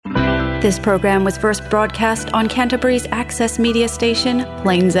This program was first broadcast on Canterbury's access media station,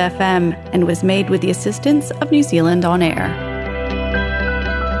 Plains FM, and was made with the assistance of New Zealand On Air.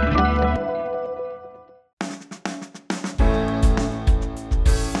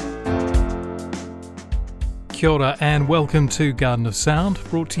 Kia ora and welcome to Garden of Sound,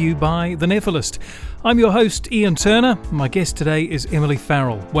 brought to you by The Nephilist. I'm your host, Ian Turner. My guest today is Emily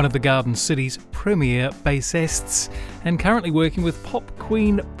Farrell, one of the Garden City's premier bassists, and currently working with pop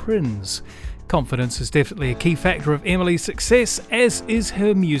queen Prince. Confidence is definitely a key factor of Emily's success, as is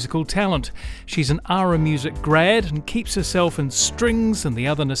her musical talent. She's an ARA Music grad and keeps herself in strings and the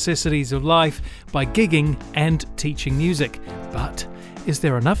other necessities of life by gigging and teaching music. But is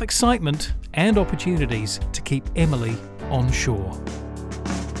there enough excitement and opportunities to keep Emily on shore?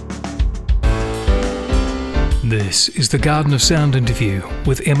 This is the Garden of Sound interview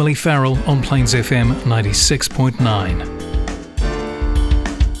with Emily Farrell on Plains FM 96.9.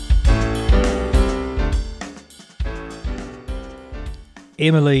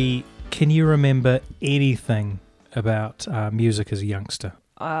 Emily, can you remember anything about music as a youngster?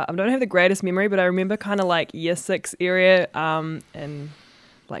 I don't have the greatest memory, but I remember kind of like year 6 area and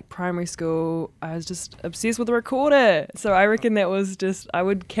like primary school, I was just obsessed with the recorder. So I reckon that was just, I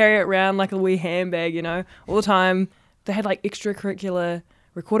would carry it around like a wee handbag, you know, all the time. They had like extracurricular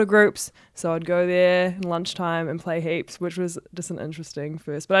recorder groups, so I'd go there in lunchtime and play heaps, which was just an interesting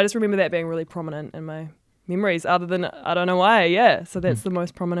first. But I just remember that being really prominent in my memories, other than, I don't know why, yeah. So that's the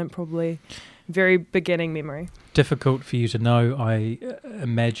most prominent, probably, very beginning memory. Difficult for you to know, I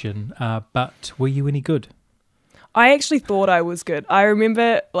imagine, but were you any good? I actually thought I was good. I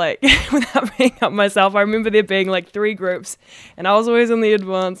remember, like, without being up myself, I remember there being like 3 groups, and I was always in the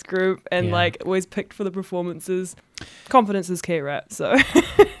advanced group and like always picked for the performances. Confidence is key, right? So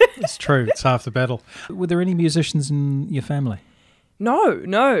it's true. It's half the battle. Were there any musicians in your family?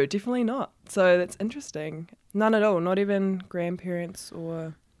 No, definitely not. So that's interesting. None at all. Not even grandparents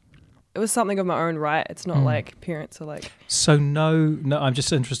or... It was something of my own right. It's not like parents are like... So no, I'm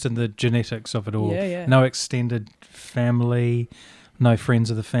just interested in the genetics of it all. Yeah. No extended family, no friends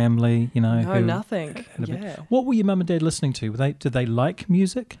of the family, you know? No, nothing. What were your mum and dad listening to? Did they like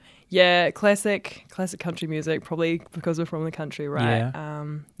music? Yeah, classic country music, probably because we're from the country, right?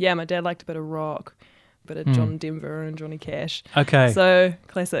 Yeah, my dad liked a bit of rock, a bit of John Denver and Johnny Cash. Okay. So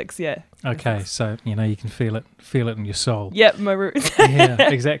classics, yeah. Okay, classics. so you know you can feel it in your soul. Yep, my roots. Yeah,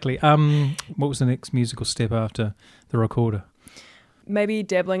 exactly. What was the next musical step after the recorder? Maybe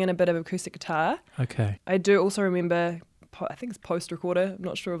dabbling in a bit of acoustic guitar. Okay. I do also remember, I think it's post-recorder, I'm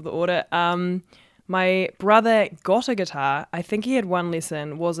not sure of the order. My brother got a guitar. I think he had one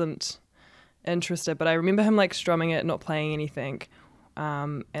lesson, wasn't interested, but I remember him like strumming it, not playing anything.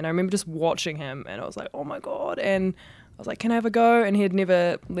 And I remember just watching him and I was like, oh my God. And I was like, can I have a go? And he had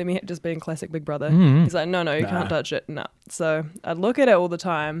never let me, just being classic big brother. He's like, no, you can't touch it. No. So I'd look at it all the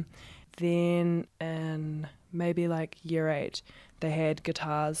time. Then in maybe like year 8, they had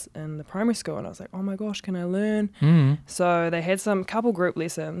guitars in the primary school and I was like, oh my gosh, can I learn? So they had some couple group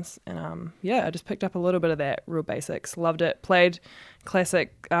lessons and I just picked up a little bit of that, real basics. Loved it. Played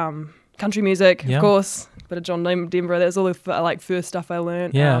classic country music, of course, bit of John Denver. That was all the like first stuff I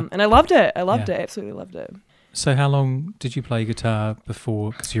learned. And I loved it. Absolutely loved it. So how long did you play guitar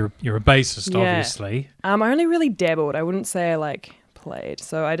before? Because you're a bassist, obviously. I only really dabbled. I wouldn't say I like played.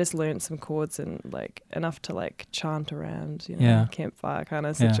 So I just learned some chords and like enough to like chant around, you know, campfire kind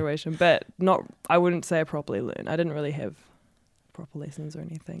of situation. But not. I wouldn't say I properly learned. I didn't really have proper lessons or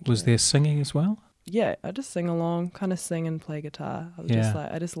anything. Was there singing as well? Yeah, I just sing along, kind of sing and play guitar.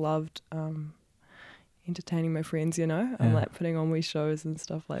 I just loved entertaining my friends, you know. I'm like putting on wee shows and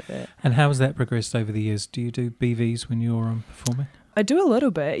stuff like that. And how has that progressed over the years? Do you do BVs when you're performing? I do a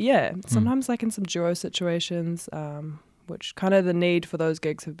little bit, yeah. Sometimes like in some duo situations, which kind of the need for those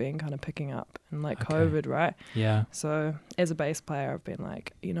gigs have been kind of picking up in like COVID, right? Yeah. So as a bass player, I've been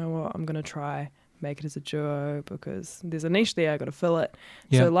like, you know what, I'm going to try make it as a duo because there's a niche there, I got to fill it.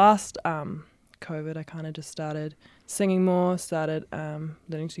 So last COVID, I kind of just started singing more, started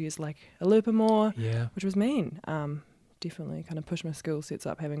learning to use like a looper more, which was mean. Definitely kind of pushed my skill sets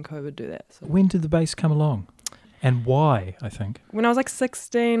up having COVID do that. So. When did the bass come along? And why, I think? When I was like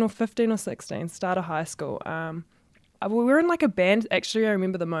 16 or 15 or 16, start of high school. We were in like a band, actually I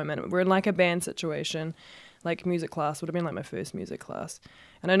remember the moment, we're in like a band situation, like music class, would have been like my first music class.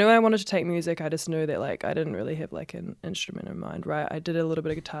 And I knew I wanted to take music, I just knew that like I didn't really have like an instrument in mind, right? I did a little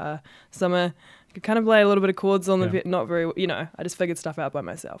bit of guitar, I could kind of play a little bit of chords on the not very, you know, I just figured stuff out by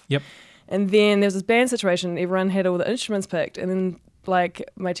myself. Yep. And then there was this band situation, everyone had all the instruments picked, and then like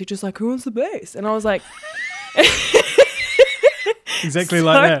my teacher's like, who wants the bass? And I was like... exactly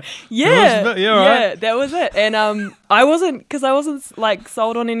like that. Yeah, right. that was it. And I wasn't like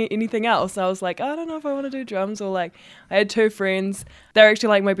sold on anything else. I was like, I don't know if I want to do drums, or like I had two friends. They're actually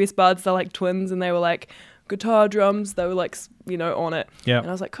like my best buds. They're like twins, and they were like guitar, drums. They were like on it. Yeah. And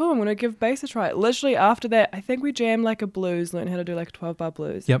I was like, cool, I'm gonna give bass a try. Literally after that, I think we jammed like a blues, learned how to do like a 12-bar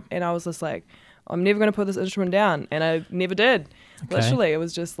blues. Yep. And I was just like, I'm never gonna put this instrument down, and I never did. Okay. Literally, it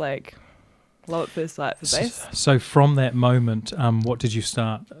was just like love at first sight for bass. So from that moment, what did you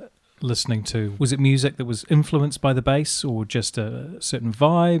start listening to? Was it music that was influenced by the bass, or just a certain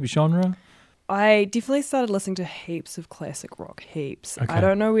vibe, genre? I definitely started listening to heaps of classic rock, heaps. Okay. I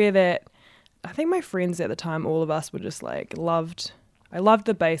don't know where that... I think my friends at the time, all of us were just like, I loved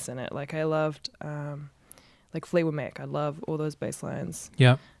the bass in it. Like I loved like Fleetwood Mac. I love all those bass lines.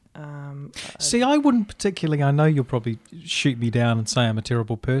 Yeah. See, I wouldn't particularly, I know you'll probably shoot me down and say I'm a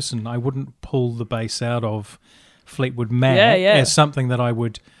terrible person. I wouldn't pull the bass out of Fleetwood Mac as something that I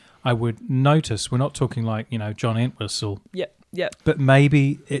would notice. We're not talking like, John Entwistle. Yep. But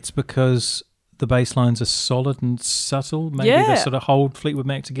maybe it's because the bass lines are solid and subtle. Maybe they sort of hold Fleetwood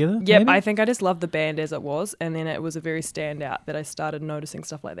Mac together. Yep, maybe? I think I just loved the band as it was, and then it was a very standout that I started noticing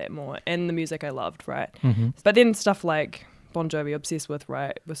stuff like that more, and the music I loved, right? Mm-hmm. But then stuff like Bon Jovi, obsessed with,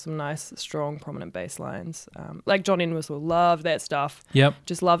 right, with some nice, strong, prominent bass lines. Like John Entwistle, loved that stuff. Yep.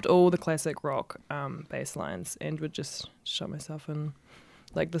 Just loved all the classic rock bass lines, and would just shut myself in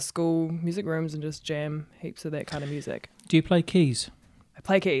like the school music rooms and just jam heaps of that kind of music. Do you play keys? I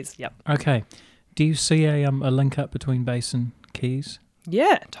play keys, yep. Okay. Do you see a link up between bass and keys?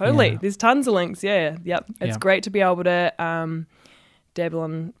 Yeah, totally. Yeah. There's tons of links, yep. It's Yeah. great to be able to dabble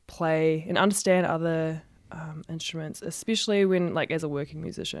and play and understand other instruments, especially when, like, as a working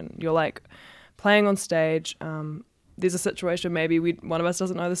musician, you're like playing on stage. There's a situation maybe one of us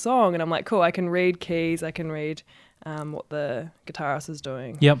doesn't know the song, and I'm like, cool, I can read keys, I can read what the guitarist is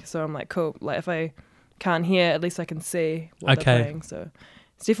doing. Yep. So I'm like, cool, like if I can't hear, at least I can see what Okay. they're playing. So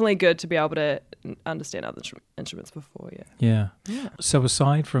it's definitely good to be able to understand other instruments before. Yeah. So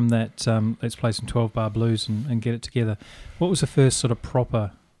aside from that, let's play some 12-bar blues and get it together. What was the first sort of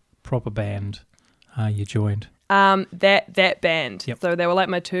proper band you joined? That band. Yep. So they were like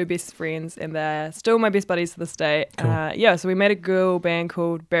my two best friends, and they're still my best buddies to this day. Cool. So we made a girl band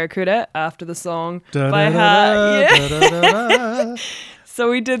called Barracuda after the song Da, by da, heart. da, Yeah. da, da, da. So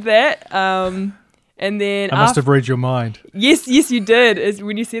we did that. And then I must have read your mind. Yes, you did.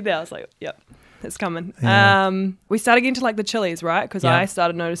 When you said that, I was like, yep, it's coming. Yeah. We started getting to like the Chili's, right? Because Yeah. I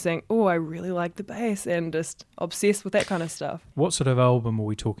started noticing, I really like the bass, and just obsessed with that kind of stuff. What sort of album are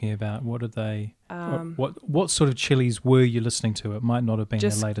we talking about? What did they? What sort of Chili's were you listening to? It might not have been their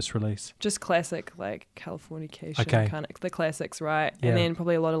latest release. Just classic, like Californication, Okay. kind of the classics, right? Yeah. And then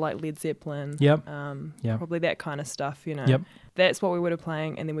probably a lot of like Led Zeppelin. Yep. Yep. Probably that kind of stuff, Yep. That's what we would have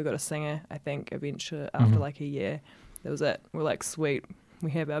playing, and then we got a singer, I think, eventually after like a year. That was it. We're like, sweet,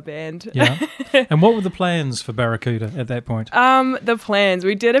 we have our band. Yeah. And what were the plans for Barracuda at that point? The plans.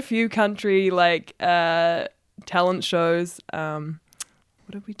 We did a few country like talent shows.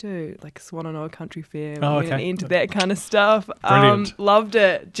 What did we do? Like Swannanoa Country Fair. We went into that kind of stuff. Brilliant. Loved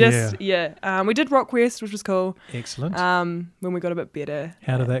it. We did Rock West, which was cool. Excellent. When we got a bit better.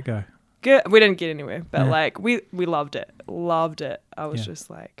 How did that go? Good. We didn't get anywhere, but Yeah. like we loved it. Loved it. I was just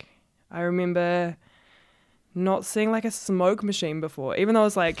like, I remember not seeing like a smoke machine before, even though I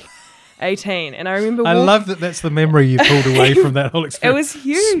was like 18. And I remember I love that that's the memory you pulled away from that whole it experience. was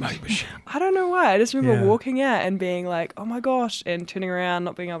huge. Smoke machine. I don't know why. I just remember Yeah. walking out and being like, oh my gosh, and turning around,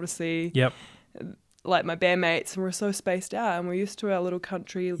 not being able to see Yep. like my bandmates, and we're so spaced out, and we're used to our little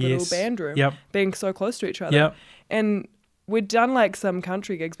country little Yes. band room Yep. being so close to each other. Yep. And we'd done like some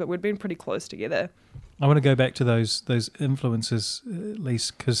country gigs, but we'd been pretty close together. I want to go back to those influences, at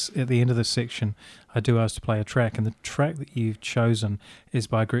least, because at the end of this section, I do ask to play a track, and the track that you've chosen is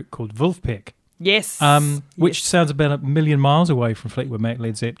by a group called Vulfpeck. Yes. Which Yes. sounds about a million miles away from Fleetwood Mac,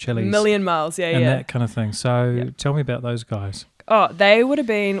 Led Zepp, Chili's, Million miles, yeah, and yeah. that kind of thing. So tell me about those guys. Oh, they would have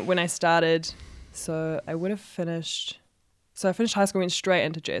been when I started. So I would have finished. So I finished high school, went straight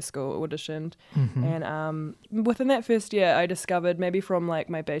into jazz school, auditioned, and within that first year, I discovered, maybe from like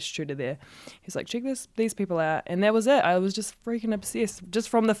my bass tutor there, he's like, check these people out, and that was it. I was just freaking obsessed just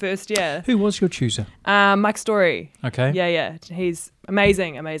from the first year. Who was your tutor? Mike Story. Okay. Yeah. He's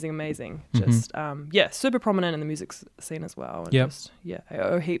amazing. Just super prominent in the music scene as well. And Yep. I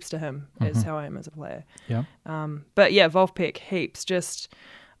owe heaps to him. Is how I am as a player. Yeah. But yeah, Vulfpeck, heaps. Just,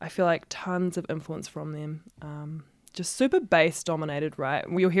 I feel like tons of influence from them. Just super bass dominated, right?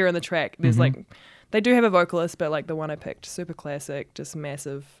 You'll hear in the track, there's like, they do have a vocalist, but like the one I picked, super classic, just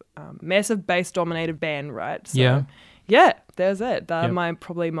massive bass dominated band, right? So Yeah. yeah, there's it. They're Yep. my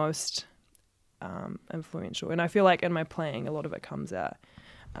probably most influential. And I feel like in my playing, a lot of it comes out.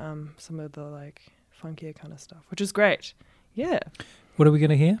 Some of the like funkier kind of stuff, which is great. Yeah. What are we going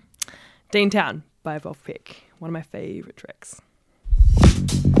to hear? Dean Town by Wolfpack, one of my favorite tracks.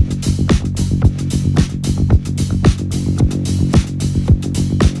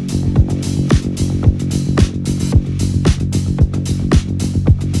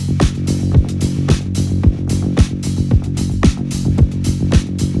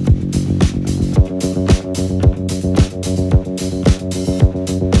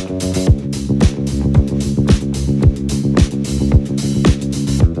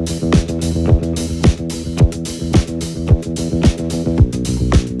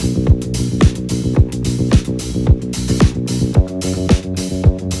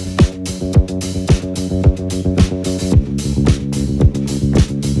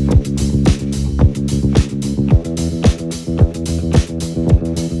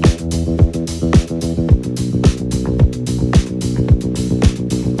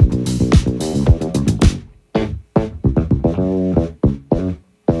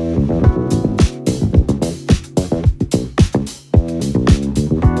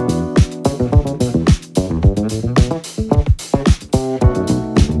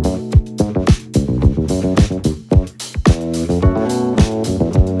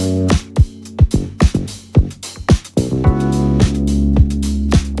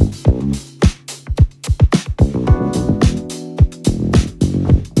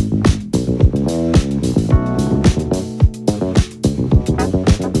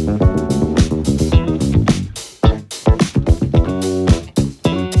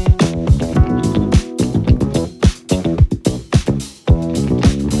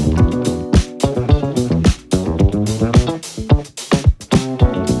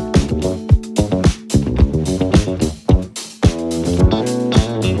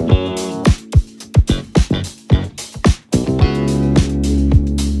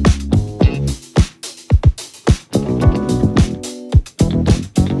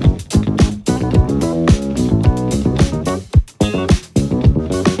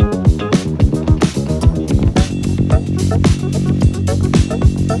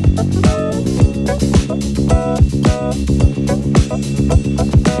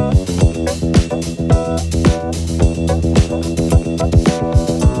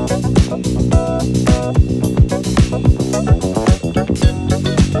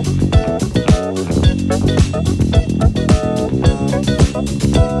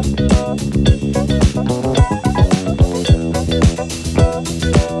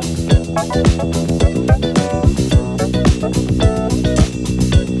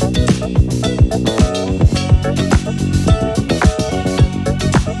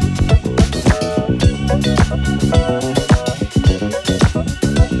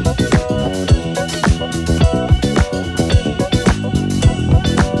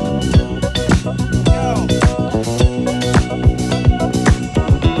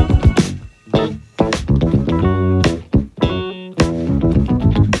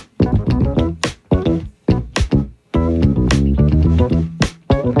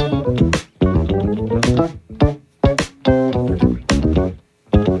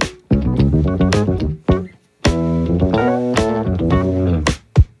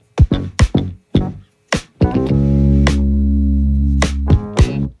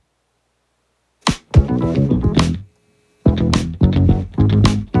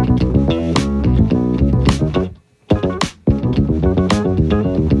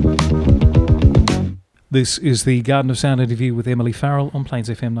 This is the Garden of Sound interview with Emily Farrell on Plains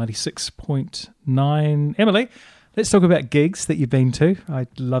FM 96.9. Emily, let's talk about gigs that you've been to. I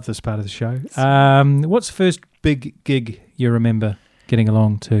love this part of the show. What's the first big gig you remember getting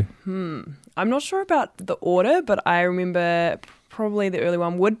along to? I'm not sure about the order, but I remember probably the early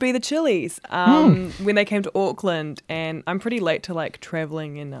one would be the Chili's when they came to Auckland, and I'm pretty late to like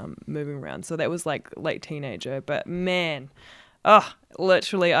traveling and moving around, so that was like late teenager. But man,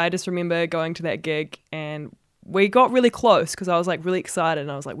 literally, I just remember going to that gig and we got really close because I was like really excited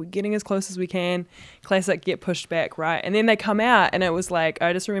and I was like, we're getting as close as we can. Classic get pushed back, right? And then they come out and it was like,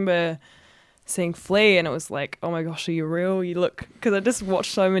 I just remember seeing Flea and it was like, oh my gosh, are you real? You look, because I just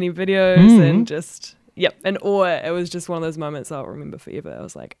watched so many videos and just, in awe. It was just one of those moments I'll remember forever. I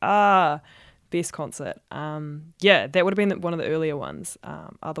was like, best concert. That would have been one of the earlier ones.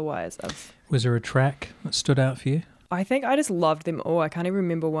 Otherwise, Was there a track that stood out for you? I think I just loved them all. I can't even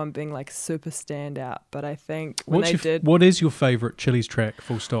remember one being like super standout, but I think when what is your favourite Chili's track,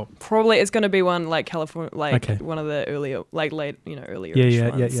 full stop? Probably it's going to be one like California, like one of the earlier, like late,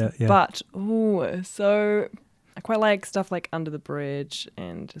 earlier ones. Yeah. But, so I quite like stuff like Under the Bridge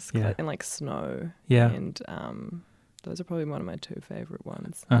and just and like Snow. Yeah. And those are probably one of my two favorite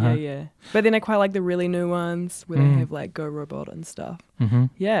ones. Uh-huh. Yeah. But then I quite like the really new ones where they have like Go Robot and stuff. Mm-hmm.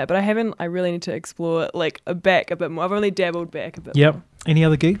 Yeah, but I really need to explore like back a bit more. I've only dabbled back a bit more. Any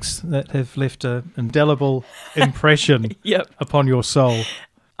other gigs that have left an indelible impression upon your soul?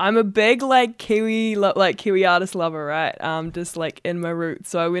 I'm a big like Kiwi artist lover, right? Just like in my roots.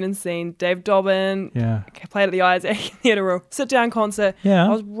 So I went and seen Dave Dobbin. Yeah. Played at the Isaac Theatre, sit down concert. Yeah. I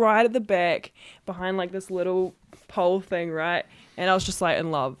was right at the back behind like this little pole thing, right? And I was just like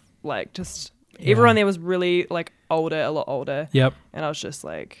in love. Like just everyone there was really like older, a lot older. Yep. And I was just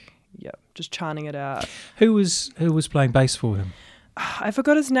like, just chanting it out. Who was playing bass for him? I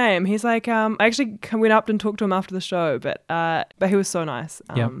forgot his name. He's like, I actually went up and talked to him after the show, but he was so nice.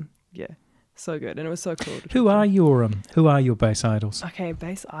 Yeah, so good, and it was so cool. Who are your bass idols? Okay,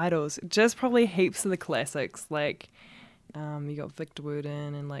 bass idols, just probably heaps of the classics. Like, you got Victor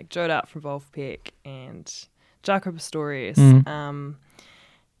Wooten and like Joe Dart from Wolfpack and Jaco Pastorius,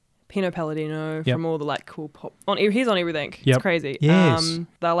 Pino Palladino from all the like cool pop. He's on everything. It's crazy. Yes.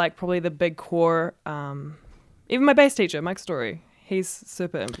 They're like probably the big core. Even my bass teacher, Mike Story. He's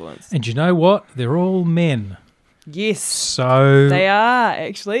super influenced. And you know what? They're all men. Yes. So they are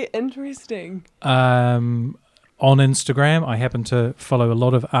actually interesting. On Instagram, I happen to follow a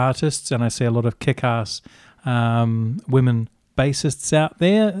lot of artists and I see a lot of kick-ass women bassists out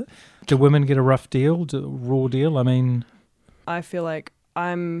there. Do women get a raw deal? I mean, I feel like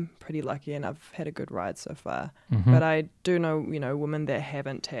I'm pretty lucky and I've had a good ride so far. Mm-hmm. But I do know, women that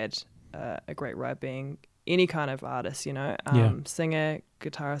haven't had a great ride being any kind of artist, singer,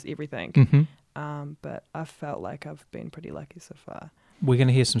 guitarist, everything. Mm-hmm. But I've felt like I've been pretty lucky so far. We're going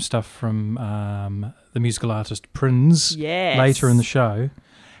to hear some stuff from the musical artist Prinz later in the show.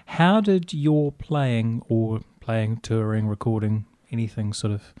 How did your playing, touring, recording, anything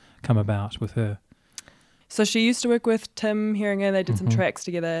sort of come about with her? So she used to work with Tim Heeringer. They did some tracks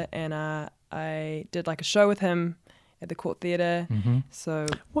together, and I did like a show with him at the Court Theatre. Mm-hmm. So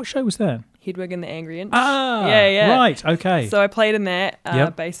what show was that? Hedwig and the Angry Inch. Yeah. Right, okay. So I played in that,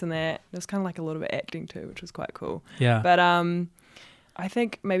 bass in that. It was kind of like a little bit acting too, which was quite cool. Yeah. But I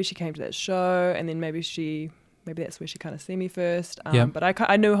think maybe she came to that show, and then maybe that's where she kind of seen me first. But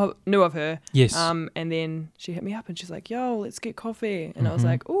I knew of her. Yes. And then she hit me up and she's like, "Yo, let's get coffee." And I was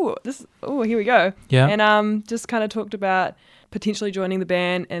like, "Oh, here we go." Yeah. And just kind of talked about potentially joining the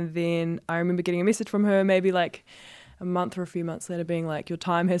band. And then I remember getting a message from her maybe like a month or a few months later being like, "Your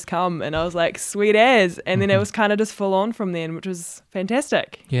time has come." And I was like, sweet as. And then it was kind of just full on from then, which was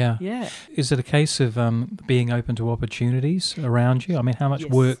fantastic. Yeah. Yeah. Is it a case of being open to opportunities around you? I mean, how much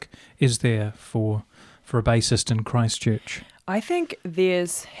work is there for a bassist in Christchurch? I think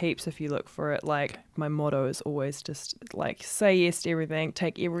there's heaps if you look for it. Like, my motto is always just like, say yes to everything,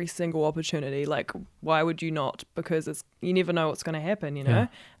 take every single opportunity. Like, why would you not? Because you never know what's going to happen, Yeah.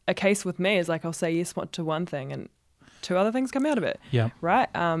 A case with me is like, I'll say yes to one thing and two other things come out of it. Yeah. Right?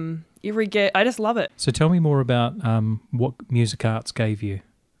 Every gig, I just love it. So tell me more about what music arts gave you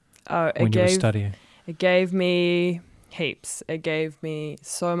when you were studying. It gave me heaps. It gave me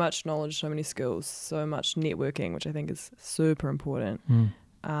so much knowledge, so many skills, so much networking, which I think is super important.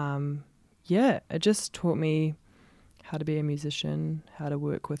 It just taught me how to be a musician, how to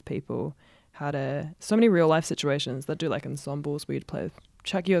work with people, so many real life situations that do like ensembles where you'd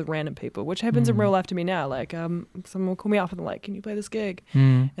chuck you with random people, which happens in real life to me now. Like someone will call me up and they're like, "Can you play this gig?"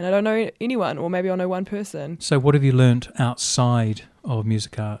 And I don't know anyone, or maybe I know one person. So what have you learnt outside of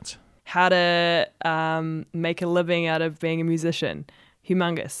music arts? How to make a living out of being a musician.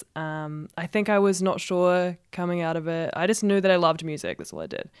 Humongous. I think I was not sure coming out of it. I just knew that I loved music. That's all I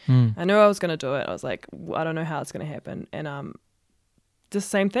did. I knew I was going to do it. I was like, I don't know how it's going to happen. And just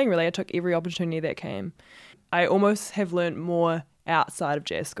same thing, really. I took every opportunity that came. I almost have learned more outside of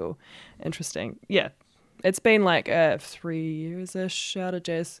jazz school. Interesting. Yeah. It's been like 3 years-ish out of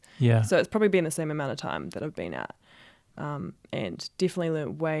jazz. Yeah. So it's probably been the same amount of time that I've been out. And definitely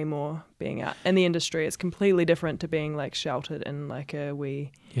learned way more being out in the industry. It's completely different to being like sheltered in like a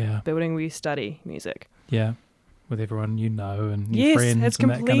building where you study music. Yeah, with everyone you know and your friends. Yes, it's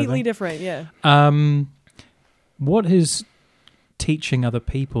completely different. Yeah. What has teaching other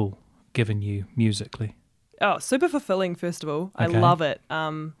people given you musically? Oh, super fulfilling. First of all, okay. I love it.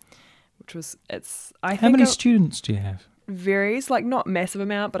 How many students do you have? Varies, like not massive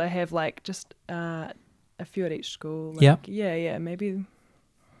amount, but I have like just a few at each school. Like, yeah, maybe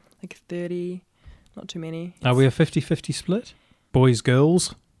like 30, not too many. Are we a 50-50 split? Boys,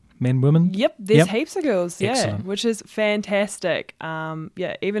 girls, men, women? Yep, there's heaps of girls, which is fantastic.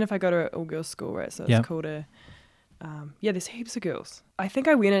 Even if I go to an all-girls school, right, so it's cool to there's heaps of girls. I think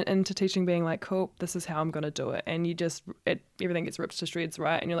I went into teaching being like, cool, this is how I'm going to do it. And everything gets ripped to shreds,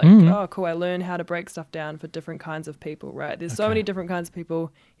 right? And you're like, oh, cool, I learn how to break stuff down for different kinds of people, right? There's so many different kinds of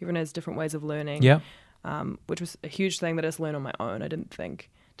people. Everyone has different ways of learning. Yeah. Which was a huge thing that I just learned on my own. I didn't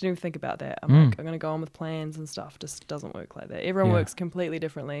even think about that. I'm like, I'm going to go on with plans and stuff. It just doesn't work like that. Everyone works completely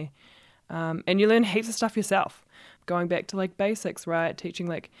differently. And you learn heaps of stuff yourself. Going back to like basics, right? Teaching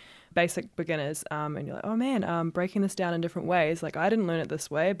like basic beginners, and you're like, oh man, breaking this down in different ways. Like I didn't learn it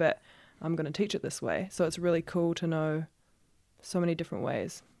this way, but I'm going to teach it this way. So it's really cool to know so many different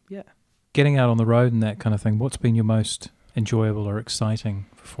ways. Yeah. Getting out on the road and that kind of thing, what's been your most enjoyable or exciting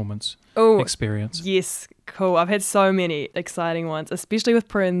performance experience? Yes, cool. I've had so many exciting ones, especially with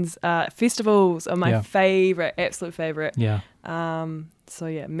Prinz. Festivals are my favorite, absolute favorite. Yeah. So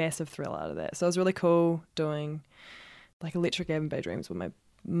yeah, massive thrill out of that. So it was really cool doing like Electric Ave and Bay Dreams were my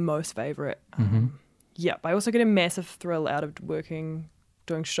most favorite. I also get a massive thrill out of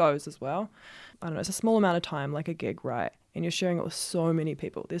doing shows as well. I don't know, it's a small amount of time, like a gig, right? And you're sharing it with so many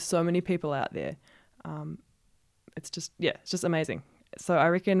people. There's so many people out there. It's just amazing. So I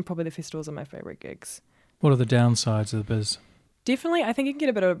reckon probably the festivals are my favorite gigs. What are the downsides of the biz? Definitely, I think you can get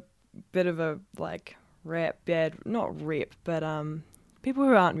a bit of a like not rep, but people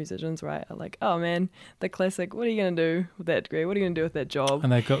who aren't musicians, right, are like, oh man, the classic, what are you going to do with that degree? What are you going to do with that job?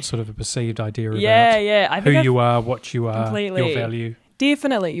 And they've got sort of a perceived idea about I think you are, what you are, completely. your value.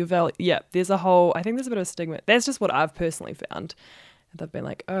 Definitely, your value. Yeah, I think there's a bit of a stigma. That's just what I've personally found. They've been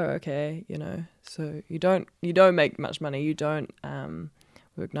like, oh, okay, so you don't make much money. You don't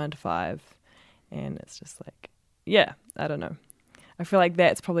work 9 to 5. And it's just like, I don't know. I feel like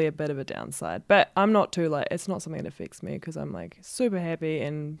that's probably a bit of a downside, but I'm not too like, it's not something that affects me because I'm like super happy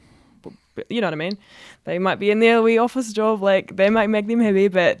and you know what I mean? They might be in their wee office job, like they might make them happy,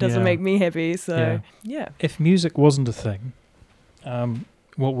 but it doesn't make me happy. So yeah. If music wasn't a thing,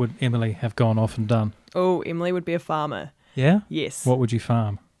 what would Emily have gone off and done? Oh, Emily would be a farmer. Yeah? Yes. What would you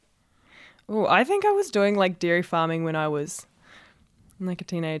farm? Oh, I think I was doing like dairy farming when I was like a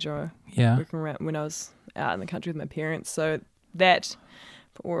teenager. Yeah. Working around when I was out in the country with my parents. So that,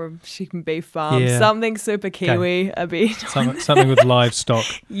 or chicken beef farm, something super Kiwi, a bit. Something with livestock.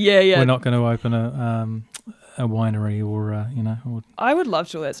 Yeah. We're not going to open a winery or Or I would love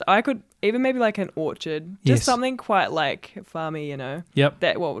to do that. So I could even maybe like an orchard, just something quite like farmy, Yep.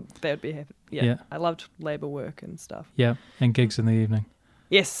 That would be happy. Yeah. I loved labour work and stuff. Yeah, and gigs in the evening.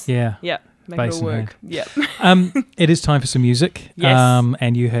 Yes. Yeah. Yeah. Make it all work. Yeah. It is time for some music. Yes.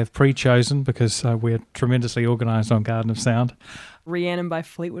 And you have pre-chosen because we're tremendously organised on Garden of Sound. Rhiannon by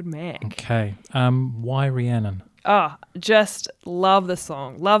Fleetwood Mac. Okay. Why Rhiannon? Oh, just love the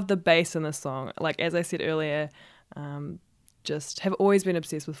song. Love the bass in the song. Like, as I said earlier, just have always been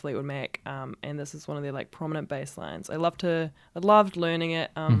obsessed with Fleetwood Mac. And this is one of their like prominent bass lines. I loved learning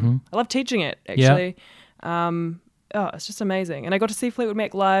it. I love teaching it, actually. Yeah. It's just amazing. And I got to see Fleetwood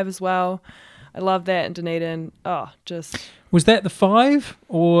Mac live as well. I love that in Dunedin. Was that the 5?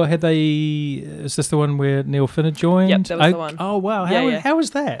 Or is this the one where Neil Finn had joined? Yep, that was the one. Oh, wow. How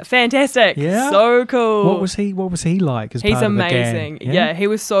was that? Fantastic. Yeah. So cool. What was he like as He's part amazing. Of the gang? Yeah, he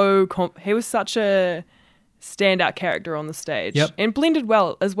was he was such a standout character on the stage. Yep. And blended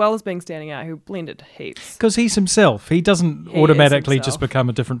well as being standing out. He blended heaps. Because he's himself. He doesn't automatically just become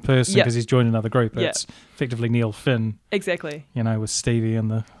a different person because he's joined another group. It's effectively Neil Finn. Exactly. With Stevie and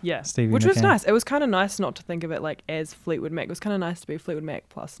the Stevie which McCann. was nice. It was kind of nice not to think of it like as Fleetwood Mac. It was kind of nice to be Fleetwood Mac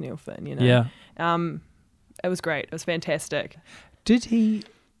plus Neil Finn, Yeah. It was great. It was fantastic. Did he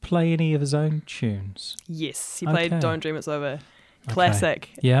play any of his own tunes? Yes. He played Don't Dream It's Over. Classic.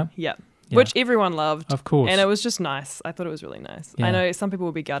 Okay. Yeah. Yeah. Which everyone loved. Of course. And it was just nice. I thought it was really nice. Yeah. I know some people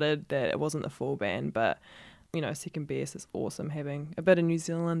will be gutted that it wasn't the full band, but, second best is awesome having a bit of New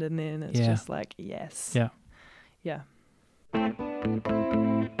Zealand in there, and it's just like, yes. Yeah. Yeah.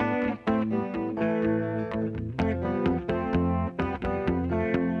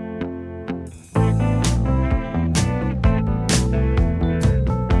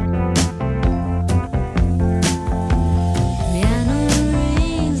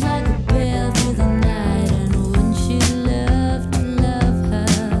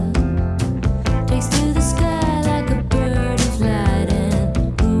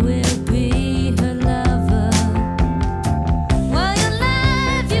 While your life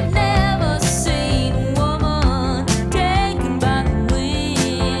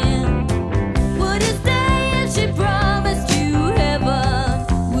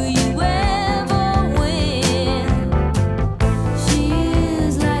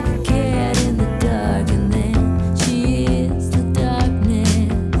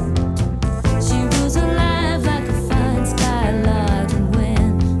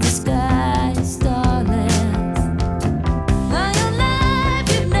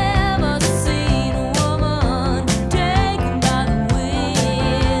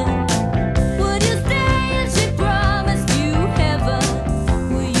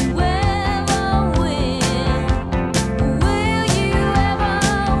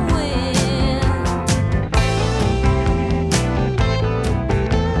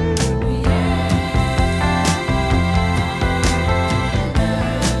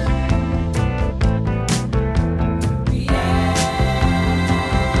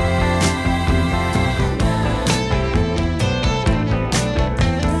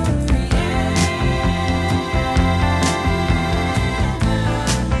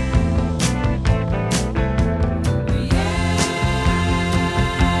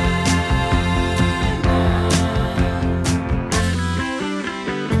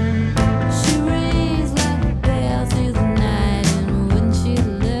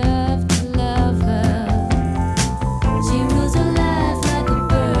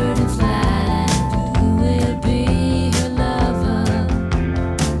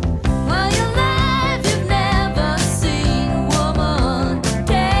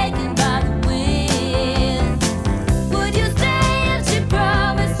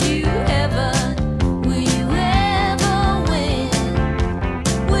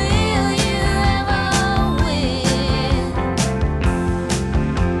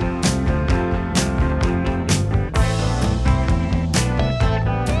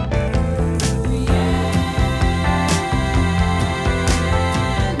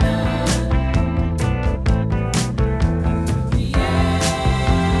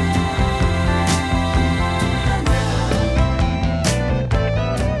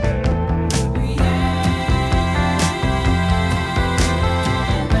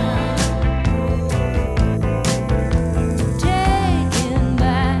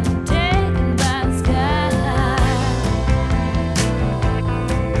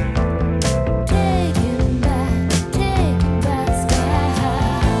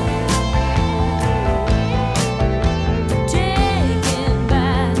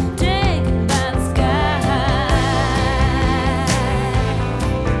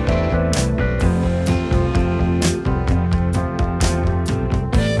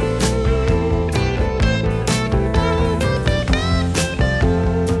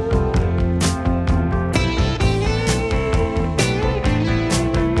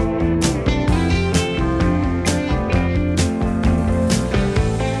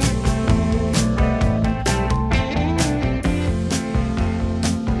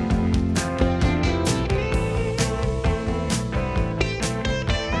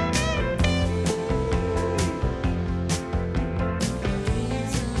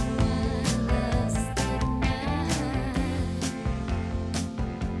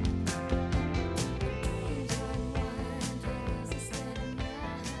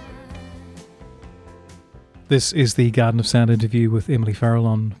This is the Garden of Sound interview with Emily Farrell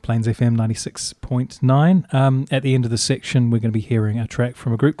on Plains FM 96.9. At the end of the section, we're going to be hearing a track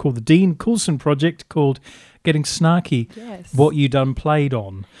from a group called the Dean Coulson Project called Getting Snarky. Yes. What You Done Played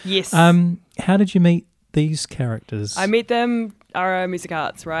On. Yes. How did you meet these characters? I met them RO Music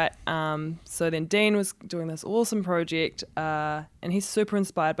Arts, right? So then Dean was doing this awesome project, and he's super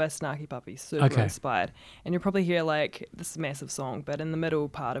inspired by Snarky Puppy, super inspired. And you'll probably hear like this massive song, but in the middle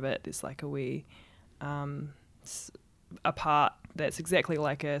part of it, there's like a wee a part that's exactly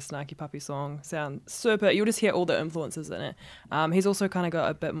like a Snarky Puppy song. Sound super. You'll just hear all the influences in it. He's also kind of got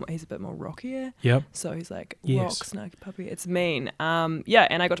a bit more, he's a bit more rockier. Yep. So he's like Yes. rock Snarky Puppy. It's mean. Yeah,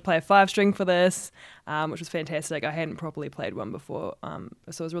 and I got to play a 5-string for this, which was fantastic. I hadn't properly played one before,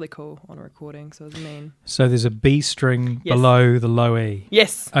 so it was really cool on a recording. So it was mean. So there's a B string Yes. below the low E.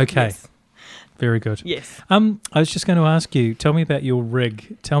 Yes. Okay. Yes. Very good. Yes. I was just going to ask you, tell me about your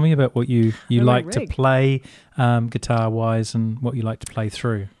rig. Tell me about what you my like to rig. play guitar-wise and what you like to play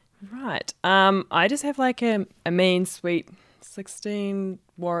through. Right. I just have like a mean, sweet 16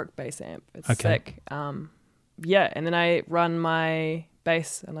 Warwick bass amp. It's Okay. sick. Yeah, and then I run my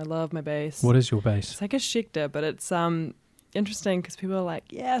bass, and I love my bass. What is your bass? It's like a Schecter, but it's interesting because people are like,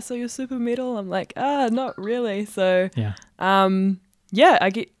 yeah, so you're super metal. I'm like, not really. So Yeah. yeah,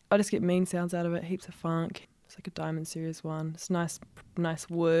 I just get mean sounds out of it, heaps of funk. It's like a Diamond Series 1. It's nice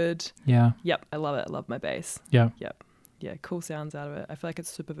wood. Yeah. Yep, I love it. I love my bass. Yeah. Yep. Yeah, cool sounds out of it. I feel like it's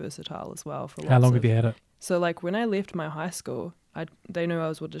super versatile as well. For How long have you had it? So like when I left my high school, they knew I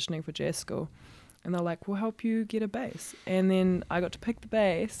was auditioning for jazz school, and they're like, we'll help you get a bass. And then I got to pick the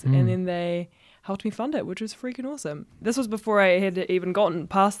bass, and then they helped me fund it, which was freaking awesome. This was before I had even gotten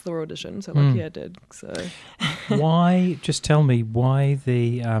past the audition, so lucky I did. So Why? Just tell me why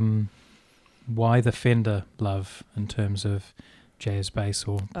the Fender love in terms of jazz bass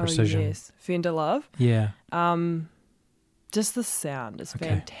or precision. Oh yes, Fender love. Yeah. Just the sound is Okay.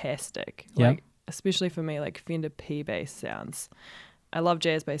 fantastic. Yeah. Like especially for me, like Fender P bass sounds. I love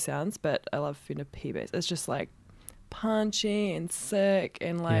jazz bass sounds, but I love Fender P bass. It's just like punchy and sick,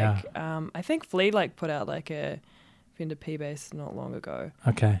 and like I think Flea like put out like a Fender P bass not long ago,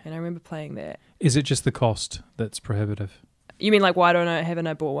 Okay. and I remember playing that. Is it just the cost that's prohibitive? You mean like why haven't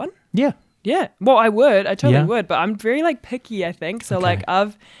I bought one? Yeah. Yeah, well, I totally Yeah. would, but I'm very like picky, I think. So Okay. like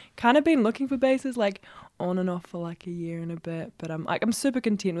I've kind of been looking for basses like on and off for like a year and a bit, but I'm super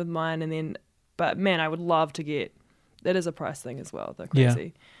content with mine. But man, I would love to get. That is a price thing as well. They're Yeah.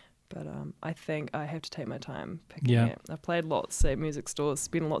 crazy. But I think I have to take my time picking Yeah. it. I've played lots at music stores,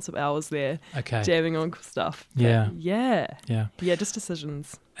 spent lots of hours there Okay. jamming on stuff. But Yeah. yeah, just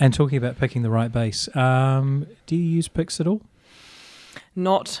decisions. And talking about picking the right bass, do you use picks at all?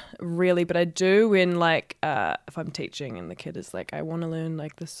 Not really, but I do when like if I'm teaching and the kid is like, I want to learn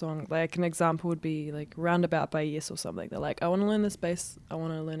like this song. Like an example would be like Roundabout by Yes or something. They're like, I want to learn this bass. I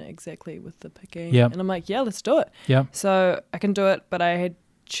want to learn it exactly with the picking. Yep. And I'm like, yeah, let's do it. Yeah. So I can do it, but I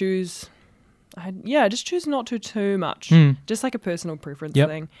just choose not to too much. Just like a personal preference Yep.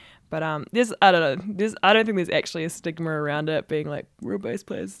 thing. But I don't know. I don't think there's actually a stigma around it being like real bass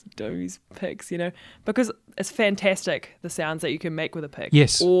players don't use picks, because it's fantastic the sounds that you can make with a pick.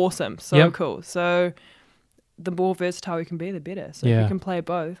 Yes. Awesome. So Yep. cool. So the more versatile you can be, the better. So Yeah. if you can play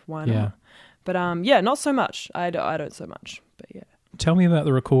both, why Yeah. not? But not so much. I don't so much. But yeah. Tell me about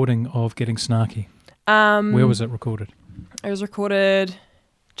the recording of Getting Snarky. Where was it recorded? It was recorded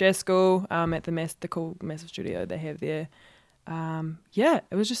jazz school at the cool massive studio they have there.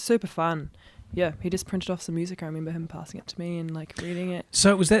 It was just super fun. Yeah, he just printed off some music. I remember him passing it to me and like reading it. So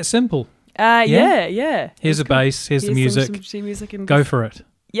it was that simple. Yeah. Here's a bass, here's the music. Some sheet music and Go for it.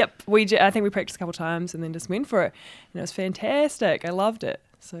 Yep, I think we practiced a couple times and then just went for it. And it was fantastic. I loved it.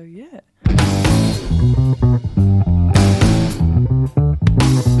 So yeah.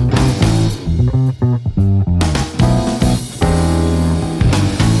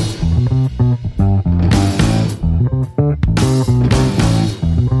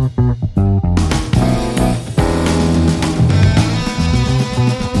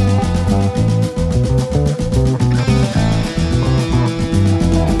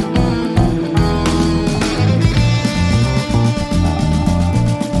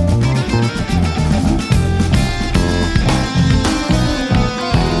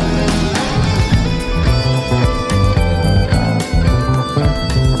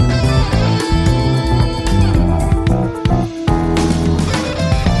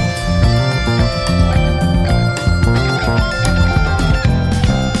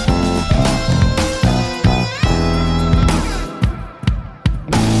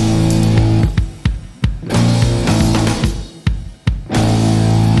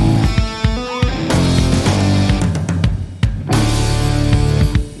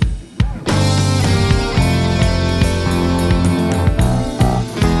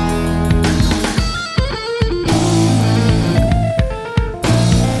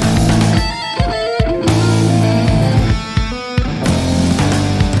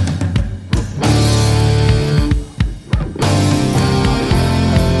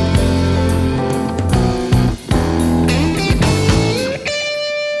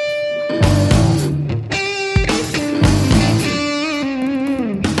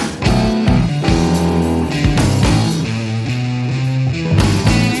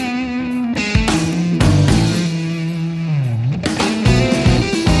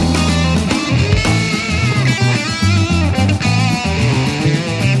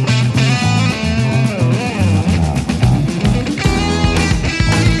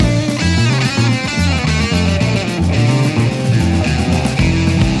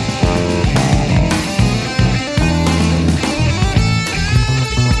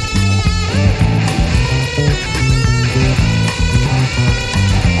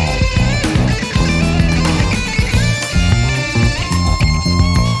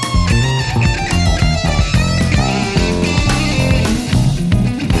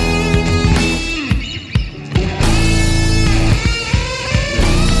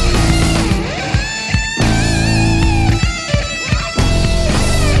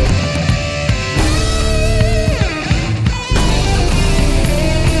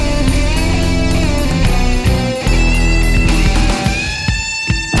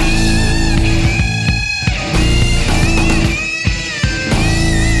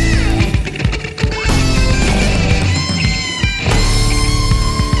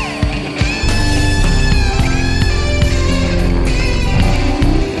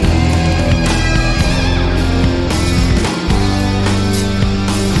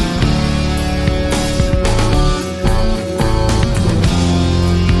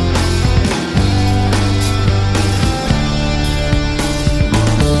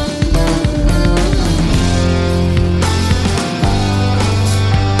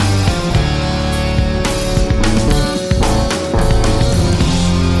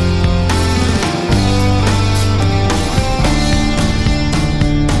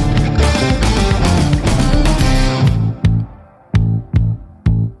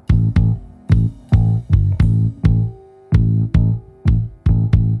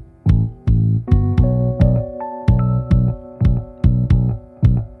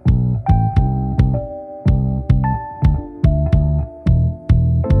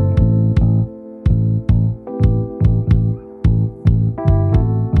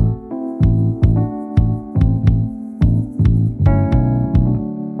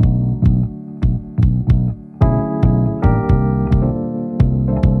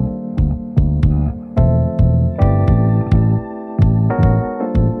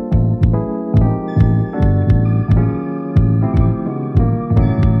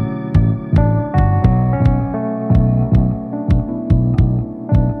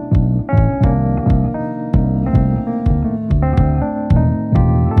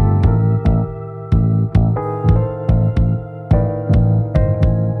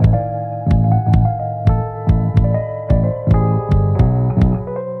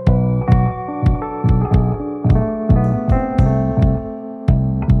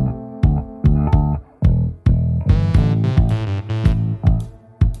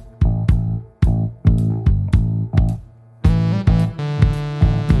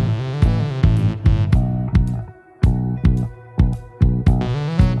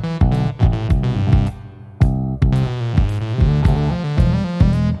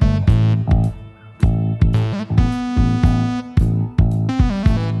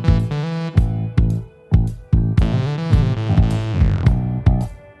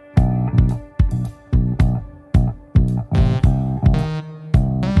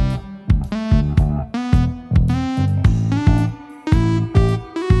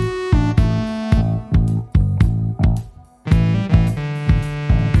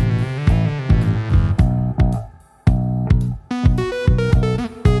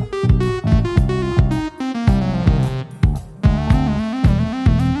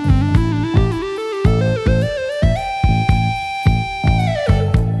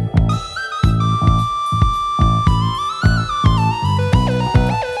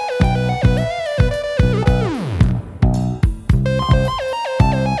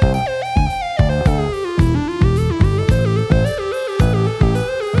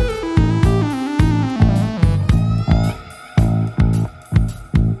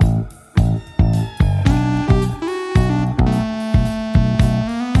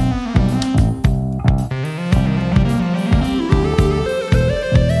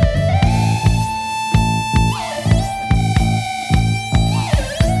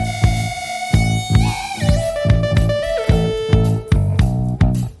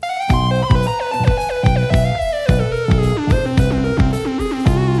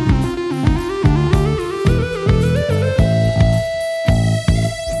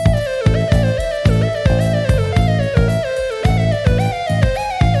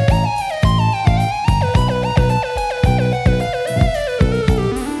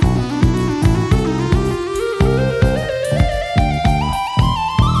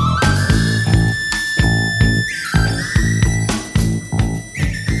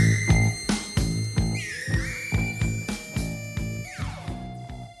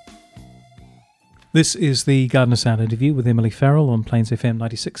 This is the Garden of Sound interview with Emily Farrell on Plains FM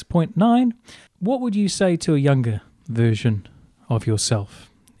 96.9. What would you say to a younger version of yourself?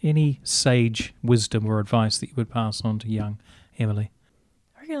 Any sage wisdom or advice that you would pass on to young Emily?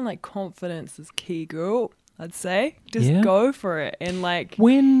 I reckon like confidence is key, girl. I'd say just go for it. And like,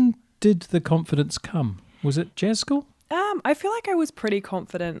 when did the confidence come? Was it jazz school? I feel like I was pretty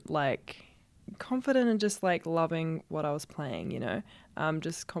confident in just like loving what I was playing, you know.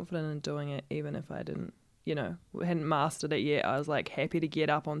 Just confident in doing it, even if I didn't, you know, hadn't mastered it yet. I was like happy to get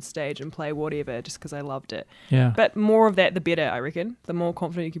up on stage and play whatever just because I loved it. Yeah. But more of that, the better, I reckon. The more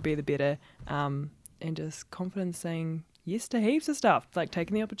confident you can be, the better. And just confidence saying yes to heaps of stuff, like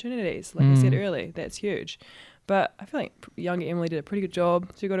taking the opportunities, like I said earlier. That's huge. But I feel like younger Emily did a pretty good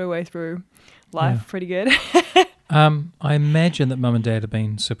job. She got her way through life pretty good. I imagine that mum and dad have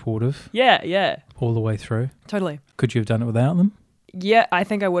been supportive. Yeah. All the way through. Totally. Could you have done it without them? Yeah, I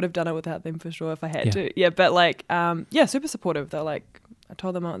think I would have done it without them for sure if I had to. Yeah, but like, super supportive. They're like, I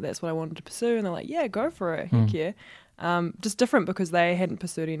told them that's what I wanted to pursue, and they're like, yeah, go for it. Heck yeah. Just different because they hadn't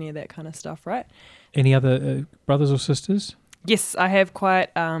pursued any of that kind of stuff, right? Any other brothers or sisters? Yes, I have quite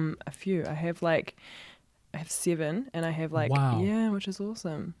a few. I have 7, and I have which is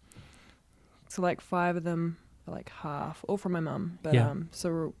awesome. So like 5 of them are like half, all from my mum. But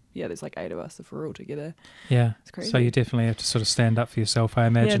there's like 8 of us if we're all together. Yeah, it's crazy. So you definitely have to sort of stand up for yourself, I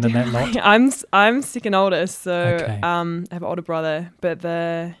imagine, in that lot. I'm second oldest, so I have an older brother, but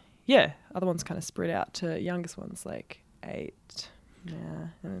the other ones kind of spread out to youngest ones like 8. Yeah.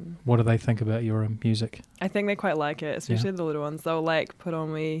 And what do they think about your music? I think they quite like it, especially the little ones. They'll like put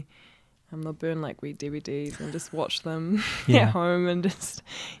on they'll burn like wee DVDs and just watch them at home and just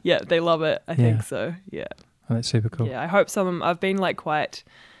they love it. I think so. Yeah. Oh, that's super cool. Yeah, I hope I've been like quite,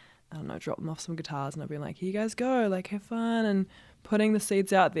 I don't know, drop them off some guitars and I've been like, here you guys go, like have fun, and putting the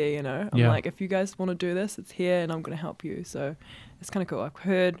seeds out there, you know. I'm like, if you guys want to do this, it's here and I'm going to help you. So it's kind of cool. I've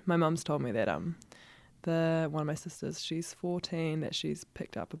heard, my mum's told me that one of my sisters, she's 14, that she's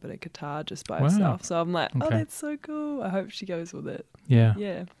picked up a bit of guitar just by herself. So I'm like, oh, that's so cool. I hope she goes with it. Yeah.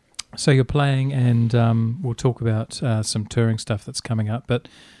 Yeah. So you're playing, and we'll talk about some touring stuff that's coming up. But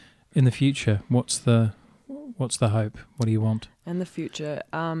in the future, what's the hope? What do you want? In the future,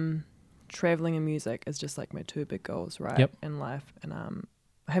 traveling and music is just like my 2 big goals, right? Yep. In life, and I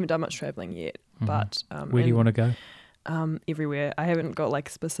haven't done much traveling yet, but where do you want to go? Everywhere. I haven't got like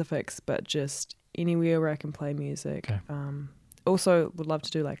specifics, but just anywhere where I can play music. Okay. Also would love to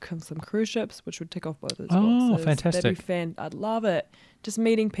do like some cruise ships, which would tick off both those boxes. Oh, fantastic. That'd be I'd love it. Just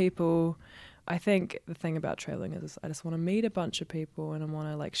meeting people. I think the thing about traveling is I just want to meet a bunch of people and I want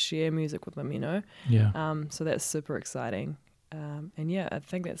to like share music with them, you know? Yeah. So that's super exciting. And I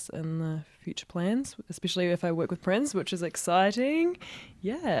think that's in the future plans, especially if I work with Prince, which is exciting.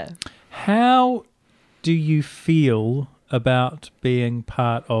 Yeah. How do you feel about being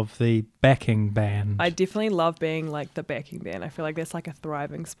part of the backing band? I definitely love being like the backing band. I feel like that's like a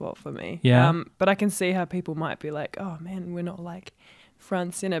thriving spot for me. Yeah. But I can see how people might be like, oh man, we're not like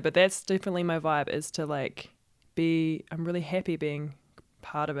front center. But that's definitely my vibe, is to like I'm really happy being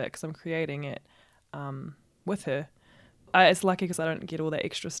part of it because I'm creating it with her. It's lucky because I don't get all that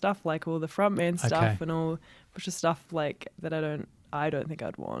extra stuff, like all the frontman stuff and all, which is stuff like that I don't think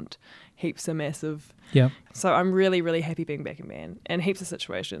I'd want. Heaps are massive. Yeah. So I'm really, really happy being back in band and heaps of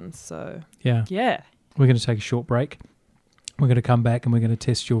situations. So yeah. We're going to take a short break. We're going to come back and we're going to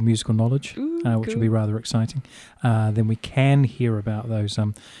test your musical knowledge, which will be rather exciting. Then we can hear about those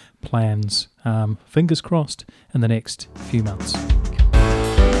plans, fingers crossed, in the next few months.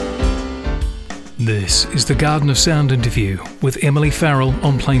 This is the Garden of Sound interview with Emily Farrell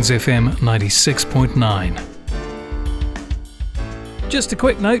on Plains FM 96.9. Just a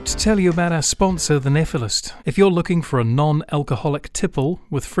quick note to tell you about our sponsor, The Nephilist. If you're looking for a non-alcoholic tipple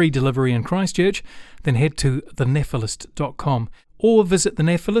with free delivery in Christchurch, then head to thenephilist.com or visit The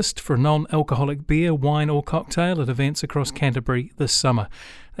Nephilist for a non-alcoholic beer, wine or cocktail at events across Canterbury this summer.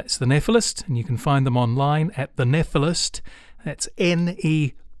 That's The Nephilist, and you can find them online at The Nephilist. That's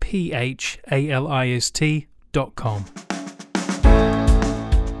NEPHALIST.com.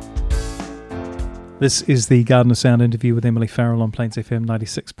 This is the Garden of Sound interview with Emily Farrell on Plains FM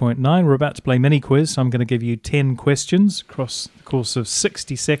 96.9. We're about to play mini quiz. I'm going to give you 10 questions across the course of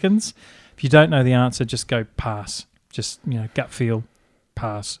 60 seconds. If you don't know the answer, just go pass. Just, gut feel,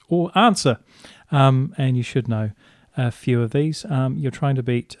 pass, or answer. And you should know a few of these. You're trying to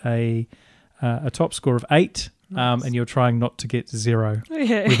beat a top score of 8. Nice. And you're trying not to get 0.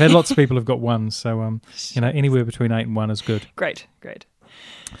 Yeah. We've had lots of people who've got 1, so anywhere between 8 and 1 is good. Great.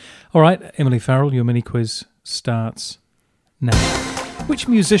 All right, Emily Farrell, your mini quiz starts now. Which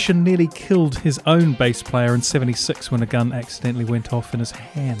musician nearly killed his own bass player in 76 when a gun accidentally went off in his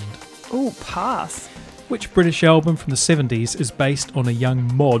hand? Oh, pass. Which British album from the 70s is based on a young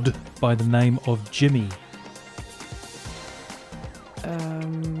mod by the name of Jimmy?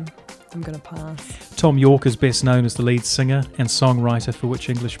 I'm going to pass. Tom York is best known as the lead singer and songwriter for which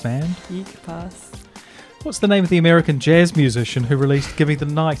English band? Yeek, pass. What's the name of the American jazz musician who released Give Me the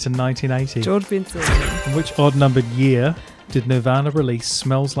Night in 1980? George Benson. In which odd-numbered year did Nirvana release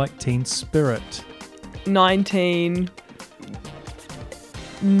Smells Like Teen Spirit?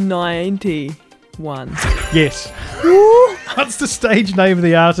 1991. Yes. What's the stage name of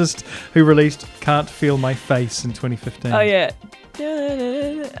the artist who released Can't Feel My Face in 2015? Oh, yeah.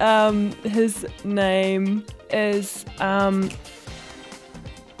 His name is play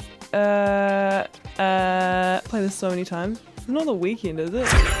this so many times. It's not The Weeknd, is it?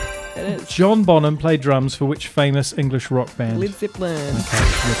 It is. John Bonham played drums for which famous English rock band? Led Zeppelin.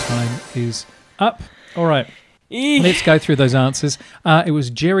 Okay, your time is up. All right. Let's go through those answers. It was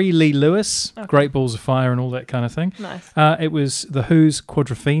Jerry Lee Lewis, Okay. Great Balls of Fire and all that kind of thing. Nice. It was The Who's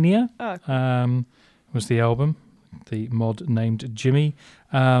Quadrophenia. Oh, cool. Was the album. The mod named Jimmy.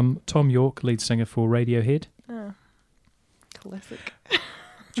 Tom York, lead singer for Radiohead. Oh. Classic.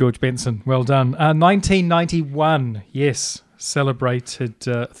 George Benson, well done. 1991, yes, celebrated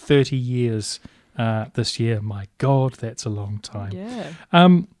 30 years this year. My God, that's a long time. Yeah.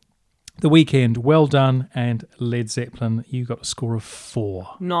 The Weeknd, well done, and Led Zeppelin, you got a score of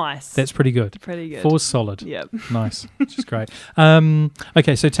 4. Nice. That's pretty good. pretty good. 4's solid. Yep. Nice, which is great.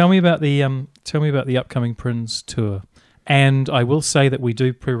 Okay, so tell me about the upcoming Prince tour. And I will say that we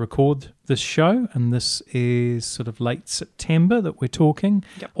do pre-record this show, and this is sort of late September that we're talking.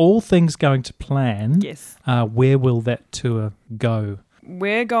 Yep. All things going to plan. Yes. Where will that tour go?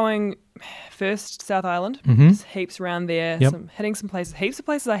 We're going first South Island. Mhm. There's heaps around there. Yep. Hitting some places. Heaps of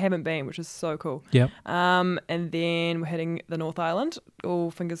places I haven't been, which is so cool. Yep. And then we're hitting the North Island.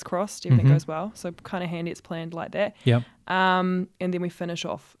 All fingers crossed, everything Mhm. goes well. So kind of handy it's planned like that. Yep. And then we finish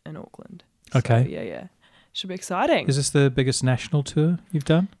off in Auckland. Okay. So, yeah. Should be exciting. Is this the biggest national tour you've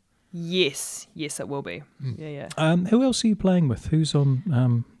done? Yes, it will be. Mm. Yeah. Who else are you playing with? Who's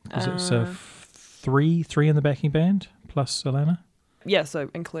on? Is it three in the backing band plus Alana? Yeah, so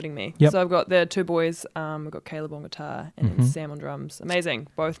including me. Yep. So I've got the 2 boys. We've got Caleb on guitar and then Sam on drums. Amazing.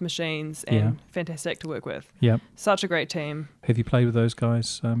 Both machines and Yeah. fantastic to work with. Yep. Such a great team. Have you played with those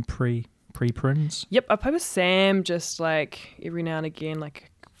guys pre-Prince? Yep, I play with Sam just like every now and again, like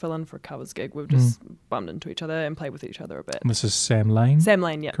fill in for a covers gig. We've just bumped into each other and played with each other a bit. And this is Sam Lane, Sam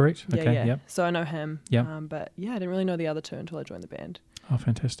Lane, yeah. correct? Yeah, Okay, yeah. yep. So I know him. Yep. But yeah, I didn't really know the other two until I joined the band. Oh,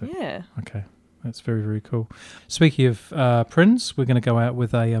 fantastic. Yeah. Okay. That's very, very cool. Speaking of Prince, we're going to go out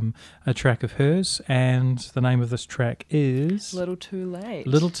with a track of hers, and the name of this track is Little Too Late.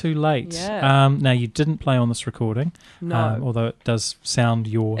 Little Too Late. Yeah. Now, you didn't play on this recording, No. although it does sound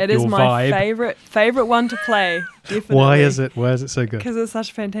your It is your my vibe. favorite one to play. Definitely. Why is it so good? Because it's such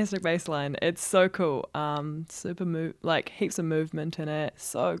a fantastic bass line. It's so cool. Super like heaps of movement in it.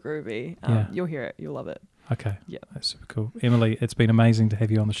 So groovy. Yeah. You'll hear it. You'll love it. Okay. Yeah. That's super cool. Emily, it's been amazing to have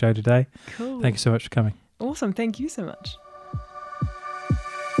you on the show today. Cool. Thank you so much for coming. Awesome. Thank you so much.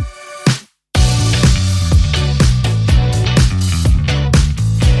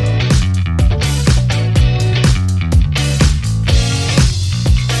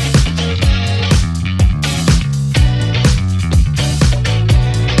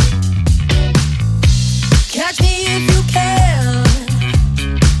 Catch me if you can.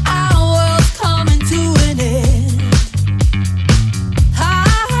 Our world's coming to an end.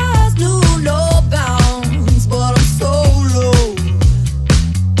 Highs knew no bounds, but I'm so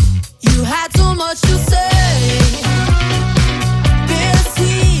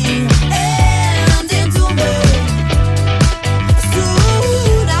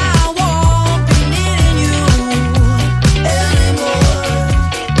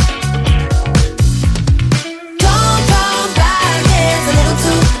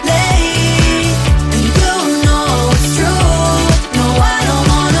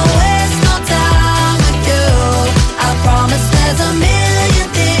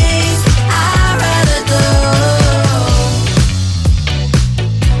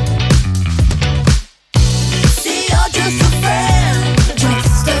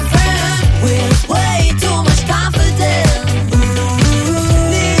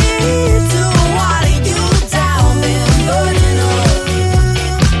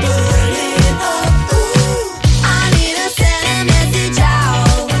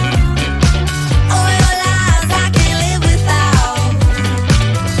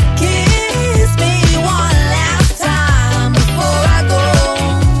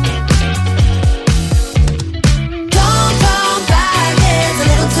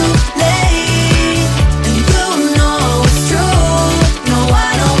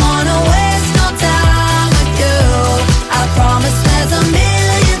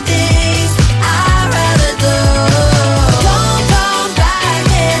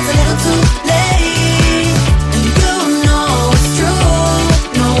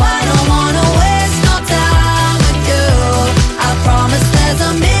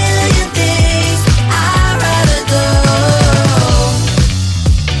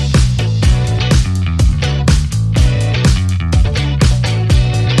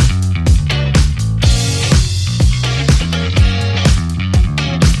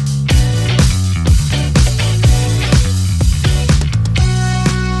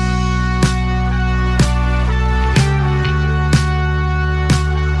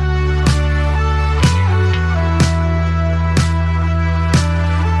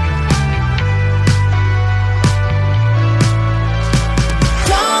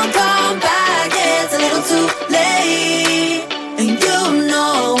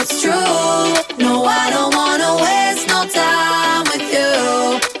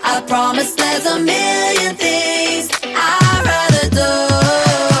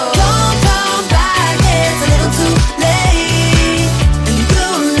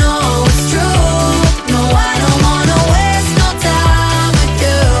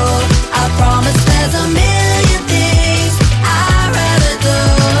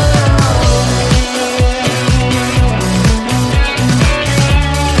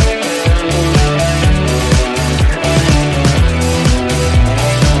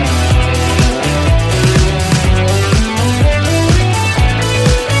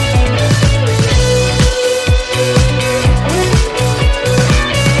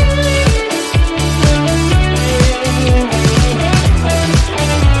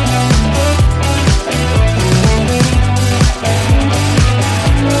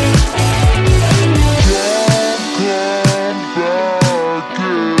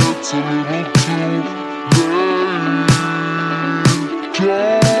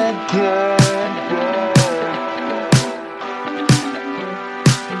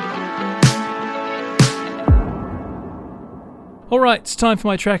Alright, it's time for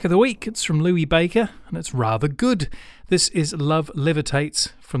my track of the week. It's from Louis Baker, and it's rather good. This is Love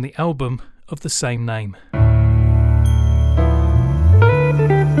Levitates from the album of the same name.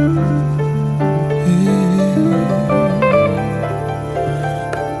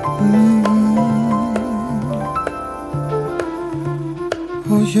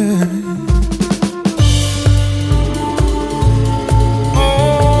 Oh yeah.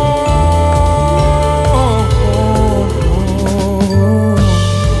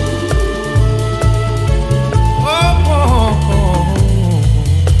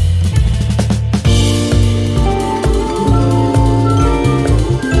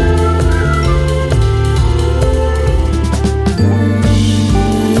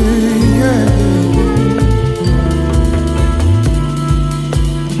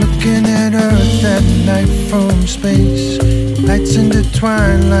 From space, lights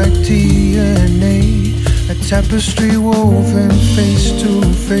intertwine like DNA, a tapestry woven face to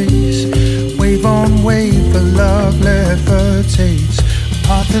face, wave on wave, the love levitates,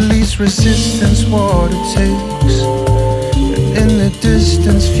 path the least resistance, what it takes, and in the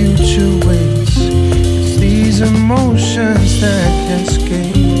distance future waits. It's these emotions that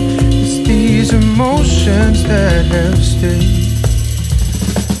cascade, it's these emotions that have stayed.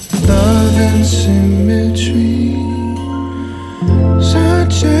 Love and symmetry,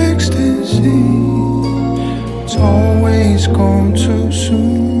 such ecstasy. It's always gone too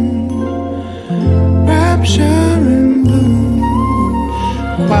soon. Rapture and bloom,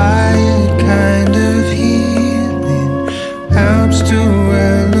 quiet kind of healing helps to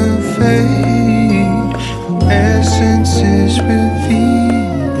elevate. Essence is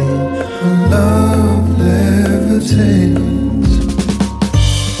revealing, love levitates.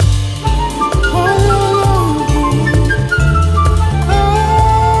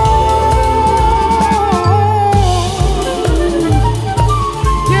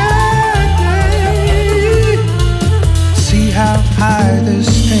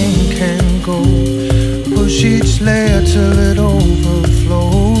 Each layer till it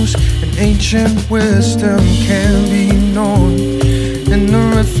overflows, and ancient wisdom can be known in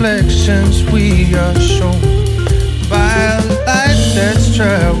the reflections we are shown by a light that's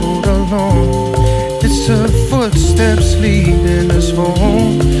traveled alone. It's her footsteps leading us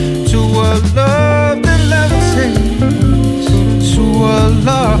home to a love that levitates, to a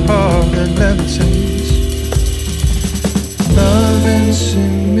love that levitates. Love and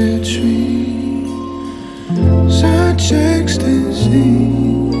symmetry, such ecstasy.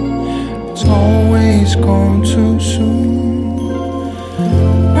 It's always gone too soon.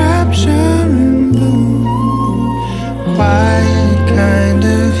 Rapture and bloom, quiet kind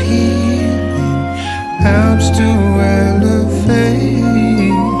of healing helps to elevate.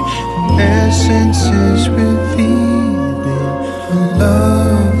 Essence is revealing,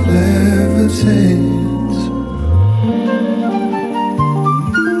 love levitates.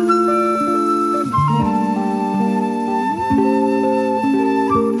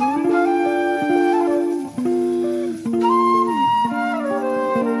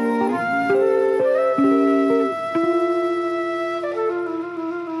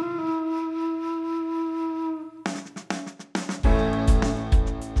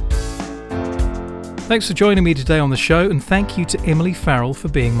 Thanks for joining me today on the show, and thank you to Emily Farrell for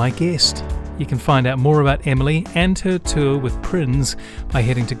being my guest. You can find out more about Emily and her tour with Prinz by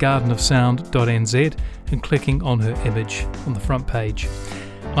heading to gardenofsound.nz and clicking on her image on the front page.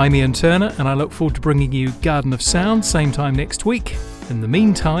 I'm Ian Turner, and I look forward to bringing you Garden of Sound same time next week. In the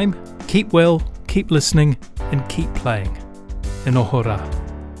meantime, keep well, keep listening, and keep playing. E no hora.